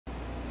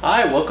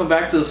Hi, welcome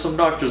back to the Swim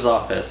Doctor's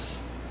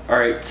office.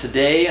 Alright,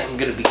 today I'm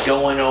going to be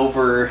going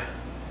over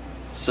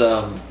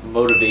some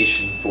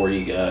motivation for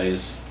you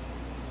guys.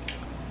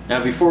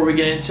 Now before we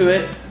get into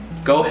it,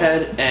 go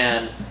ahead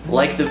and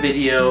like the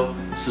video,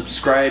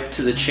 subscribe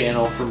to the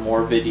channel for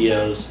more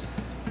videos,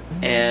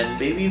 and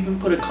maybe even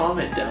put a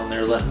comment down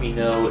there. Let me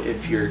know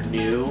if you're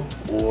new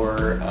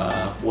or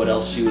what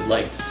else you would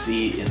like to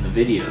see in the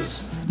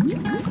videos.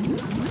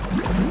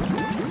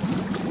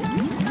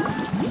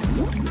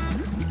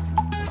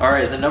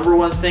 Alright, the number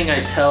one thing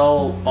I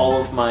tell all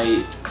of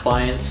my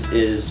clients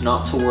is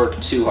not to work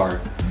too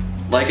hard.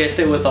 Like I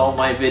say with all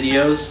my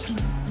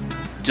videos,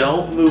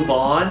 don't move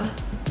on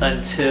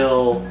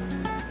until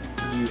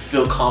you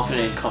feel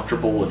confident and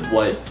comfortable with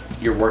what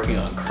you're working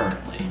on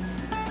currently.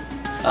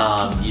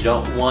 You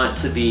don't want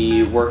to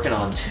be working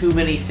on too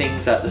many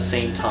things at the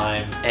same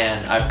time,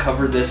 and I've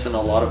covered this in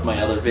a lot of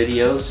my other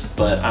videos,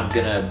 but I'm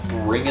gonna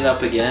bring it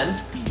up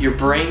again. Your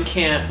brain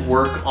can't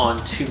work on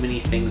too many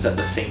things at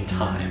the same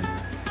time.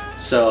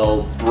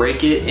 So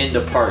break it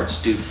into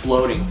parts. Do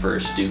floating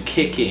first, do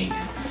kicking,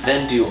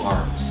 then do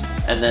arms,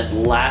 and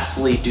then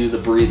lastly do the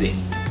breathing.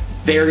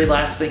 Very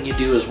last thing you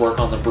do is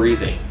work on the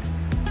breathing.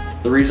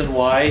 The reason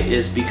why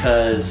is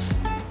because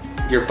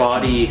your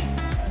body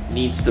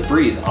needs to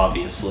breathe,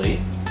 obviously,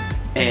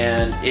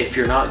 and if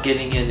you're not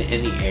getting in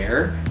any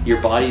air,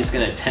 your body is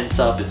going to tense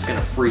up, it's going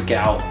to freak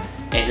out,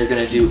 and you're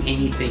going to do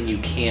anything you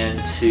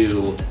can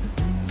to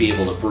be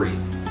able to breathe.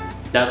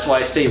 That's why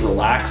I say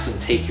relax and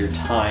take your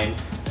time.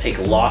 Take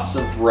lots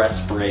of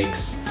rest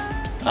breaks.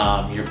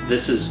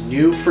 This is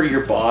new for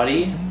your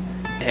body,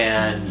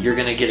 and you're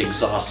gonna get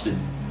exhausted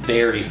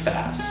very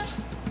fast.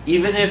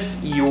 Even if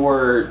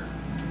you're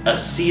a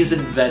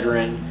seasoned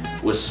veteran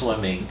with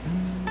swimming,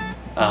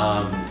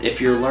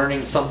 if you're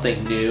learning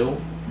something new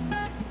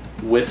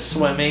with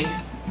swimming,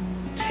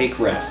 take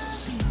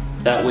rests.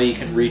 That way you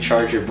can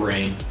recharge your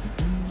brain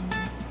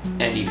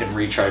and you can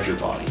recharge your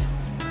body.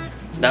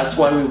 That's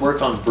why we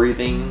work on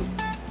breathing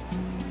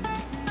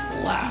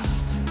last.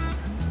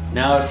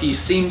 Now, if you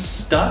seem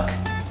stuck,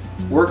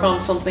 work on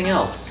something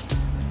else.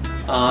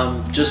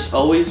 Just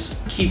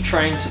always keep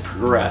trying to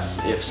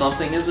progress. If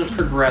something isn't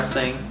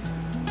progressing,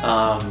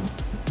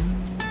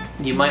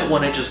 you might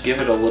want to just give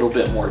it a little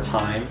bit more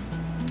time.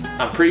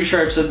 I'm pretty sure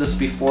I've said this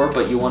before,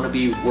 but you want to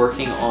be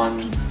working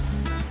on,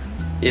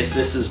 if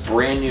this is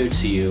brand new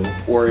to you,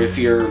 or if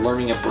you're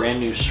learning a brand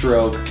new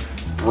stroke,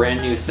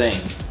 brand new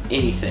thing,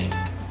 anything,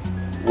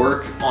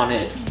 work on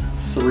it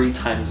 3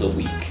 times a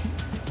week.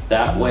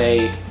 That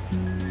way,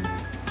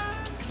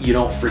 you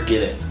don't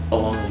forget it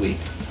along the week.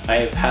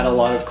 I've had a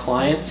lot of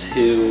clients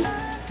who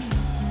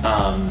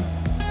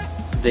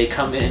they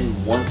come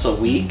in once a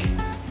week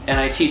and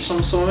I teach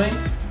them swimming,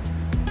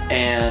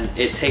 and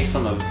it takes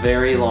them a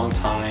very long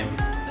time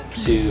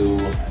to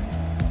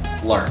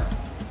learn.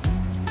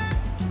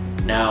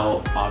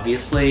 Now,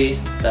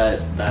 obviously,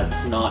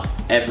 that's not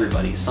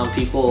everybody. Some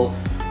people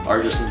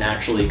are just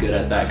naturally good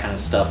at that kind of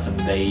stuff and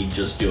they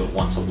just do it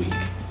once a week.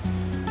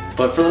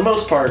 But for the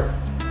most part,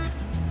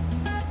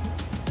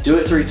 do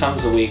it 3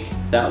 times a week.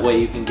 That way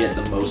you can get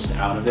the most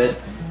out of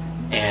it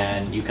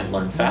and you can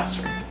learn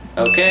faster.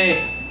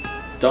 Okay,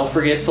 don't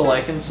forget to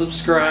like and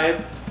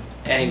subscribe,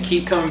 and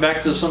keep coming back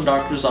to the Swim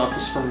Doctor's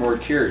office for more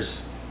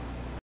cures.